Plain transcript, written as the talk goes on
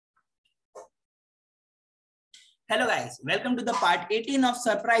Hello guys, welcome to the part 18 of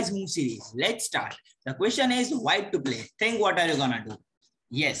surprise move series. Let's start. The question is white to play. Think what are you gonna do?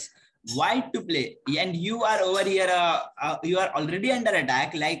 Yes, white to play, and you are over here. You are already under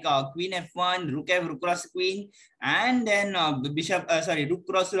attack, like queen f1, rook cross queen, and then rook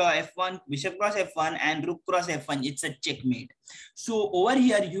cross f1, bishop cross f1, and rook cross f1. It's a checkmate. So over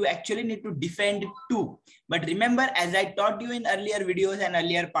here, you actually need to defend too. But remember, as I taught you in earlier videos and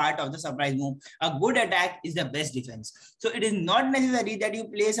earlier part of the surprise move, a good attack is the best defense. So it is not necessary that you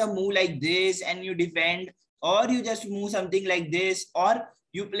place a move like this and you defend, or you just move something like this, or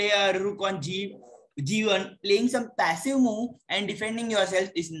you play a rook on G1. Playing some passive move and defending yourself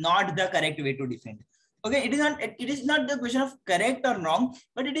is not the correct way to defend. Okay, it is not the question of correct or wrong,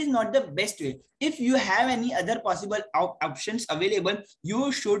 but it is not the best way. If you have any other possible options available,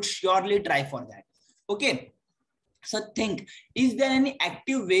 you should surely try for that. Okay, so think, is there any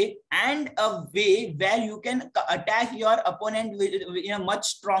active way and a way where you can attack your opponent in a much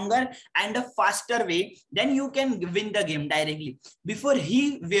stronger and a faster way? Then you can win the game directly before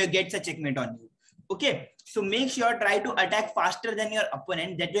he gets a checkmate on you. Okay, so make sure try to attack faster than your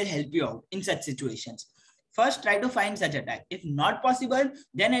opponent. That will help you out in such situations. First, try to find such attack. If not possible,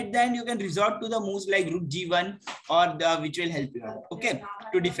 then at the end you can resort to the moves like rook G1 or which will help you out. Okay,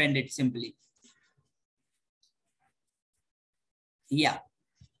 to defend it simply. Yeah,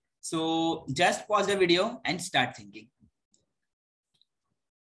 so just pause the video and start thinking.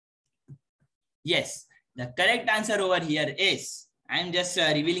 Yes, the correct answer over here is, I'm just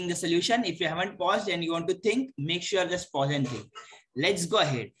revealing the solution. If you haven't paused and you want to think, make sure just pause and think. Let's go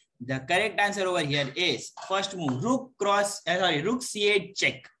ahead. The correct answer over here is first move, rook c8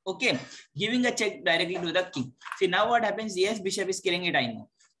 check. Okay, giving a check directly to the king. See, now what happens? Yes, bishop is killing it, I know.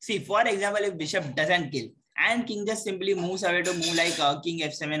 See, for example, if bishop doesn't kill and king just simply moves away to move like king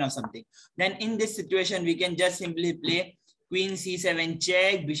f7 or something, then in this situation we can just simply play queen c7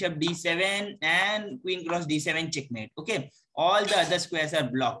 check, bishop d7, and queen cross d7 checkmate. Okay, all the other squares are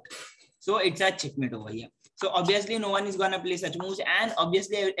blocked, so it's a checkmate over here. So obviously no one is gonna play such moves, and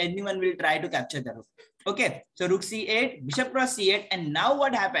obviously anyone will try to capture the rook. Okay, so rook c8, bishop cross c8, and now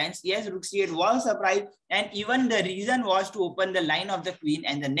what happens? Yes, rook c8 was surprised, and even the reason was to open the line of the queen,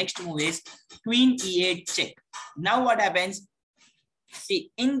 and the next move is queen e8 check. Now what happens?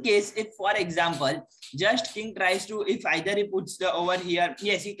 See, in case if, for example, just king tries to, if either he puts the over here,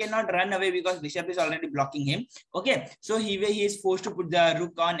 yes, he cannot run away because bishop is already blocking him. Okay, so he is forced to put the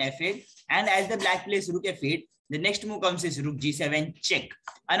rook on f8, and as the black plays rook f8, the next move comes is rook g7 check.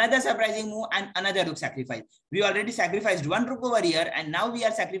 Another surprising move and another rook sacrifice. We already sacrificed one rook over here, and now we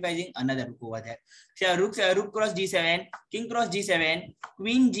are sacrificing another rook over there. So rook cross g7, king cross g7,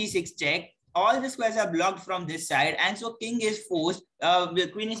 queen g6 check. All the squares are blocked from this side, and so king is forced. The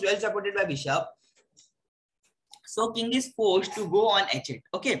queen is well supported by bishop, so king is forced to go on h8.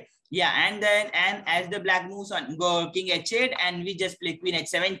 Okay, yeah, and as the black moves on, go king h8, and we just play queen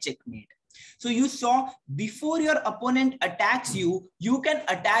h7 checkmate. So you saw, before your opponent attacks you, you can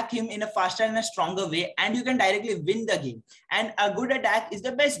attack him in a faster and a stronger way, and you can directly win the game. And a good attack is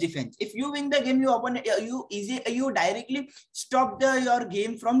the best defense. If you win the game, you directly stop your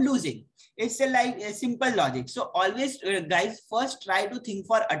game from losing. It's like a simple logic. So always, guys, first try to think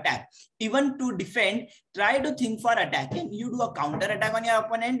for attack. Even to defend, try to think for attack. And you do a counter attack on your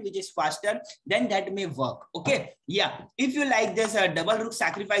opponent, which is faster, then that may work. Okay, yeah. If you like this double rook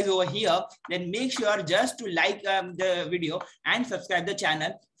sacrifice over here, then make sure just to like the video and subscribe the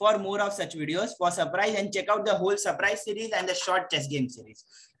channel for more of such videos for surprise, and check out the whole surprise series and the short chess game series.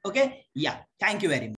 Okay, yeah. Thank you very much.